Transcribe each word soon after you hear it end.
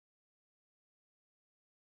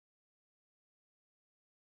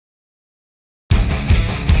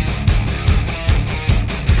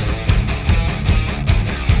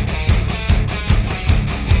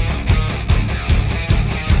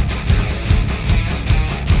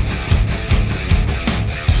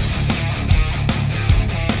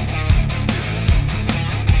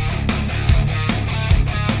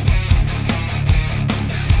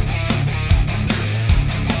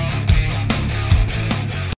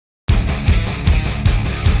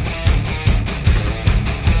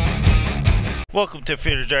Welcome to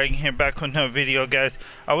Fear the Dragon here, back with another video, guys.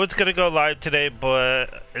 I was gonna go live today,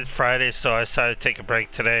 but it's Friday, so I decided to take a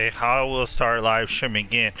break today. I will start live streaming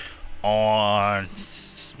again on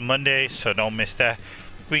Monday, so don't miss that.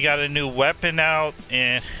 We got a new weapon out,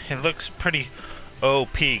 and it looks pretty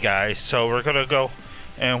OP, guys. So we're gonna go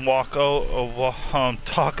and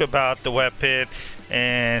talk about the weapon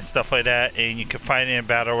and stuff like that, and you can find it in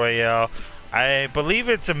Battle Royale. I believe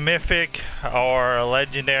it's a mythic or a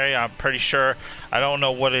legendary. I'm pretty sure. I don't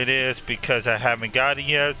know what it is because I haven't got it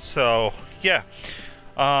yet. So yeah,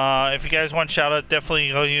 if you guys want shout out, definitely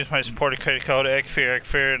go use my supporter credit code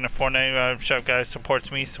XFEARX in the Fortnite shop, guys.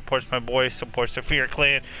 Supports me, supports my boys, supports the Fear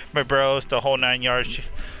Clan, my bros, the whole 9 yards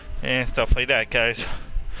and stuff like that, guys.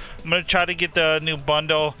 I'm gonna try to get the new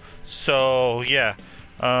bundle. So yeah,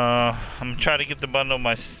 I'm gonna try to get the bundle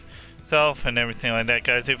myself and everything like that,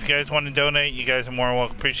 guys. If you guys want to donate, you guys are more than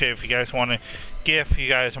welcome. Appreciate it. If you guys want to gift, you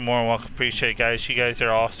guys are more than welcome. Appreciate it, guys. You guys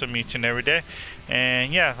are awesome each and every day.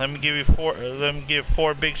 And yeah, let me give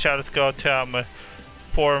four big shout outs go out to my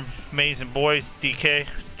four amazing boys: DK,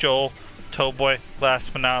 Joel, Towboy.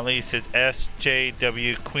 Last but not least is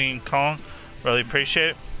SJW Queen Kong. Really appreciate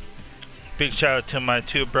it. Big shout out to my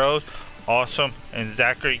two bros, Awesome and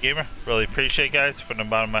Zachary Gamer. Really appreciate it, guys, from the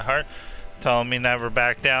bottom of my heart. Telling me never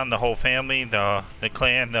back down, the whole family, the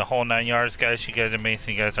clan, the whole 9 yards, guys. You guys are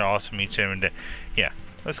amazing. You guys are awesome each and every day. Yeah,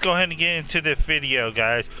 let's go ahead and get into the video,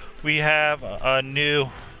 guys. We have a new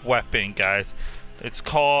weapon, guys. It's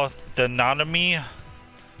called the Anonymous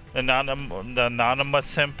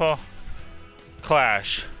Simple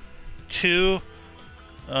Clash. Two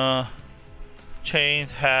chains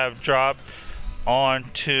have dropped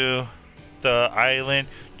onto the island.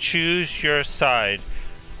 Choose your side.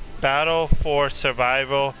 Battle for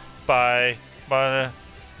survival with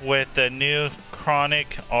the new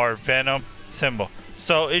Carnage or Venom symbol.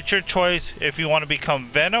 So it's your choice if you want to become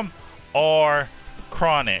Venom or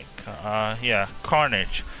Carnage. Yeah,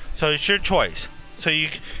 Carnage. So it's your choice. So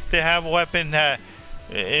they have a weapon that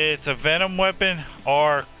it's a Venom weapon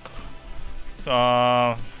or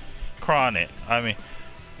Carnage. I mean,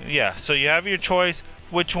 yeah. So you have your choice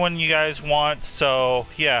which one you guys want. So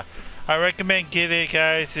yeah, I recommend get it,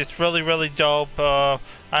 guys. It's really dope. I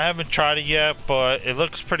haven't tried it yet, but it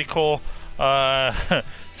looks pretty cool.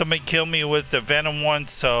 Somebody killed me with the Venom one,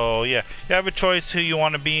 so yeah, you have a choice who you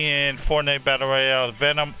want to be in Fortnite Battle Royale,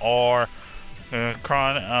 Venom or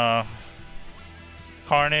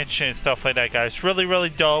Carnage and stuff like that, guys. Really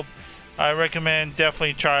dope. I recommend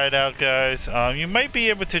definitely try it out, guys. You might be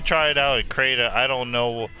able to try it out at Creator. I don't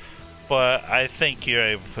know, but I think you're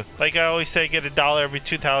able to. Like I always say, get $1 every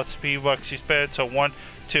 2,000 V-Bucks you spend. So 1,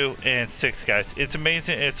 2, and 6, guys. It's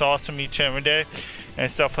amazing. It's awesome each and every day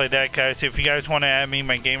and stuff like that, guys. If you guys want to add me,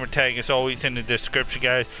 my gamer tag is always in the description,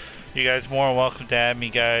 guys. You guys more than welcome to add me,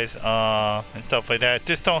 guys, and stuff like that.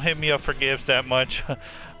 Just don't hit me up for gifts that much.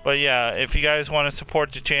 But yeah, if you guys want to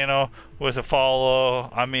support the channel with a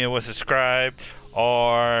follow, with a subscribe,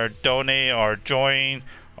 or donate, or join,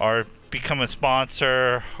 or become a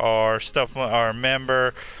sponsor or stuff, or a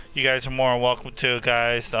member, you guys are more than welcome to,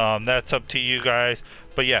 guys. That's up to you guys.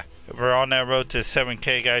 But yeah, we're on that road to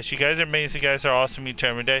 7K, guys. You guys are amazing. You guys are awesome each and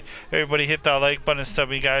every day. Everybody hit that like button, stuff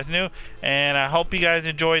you guys new, and I hope you guys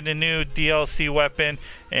enjoyed the new DLC weapon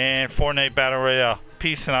and Fortnite Battle Royale.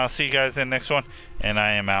 Peace, and I'll see you guys in the next one, and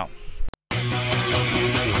I am out.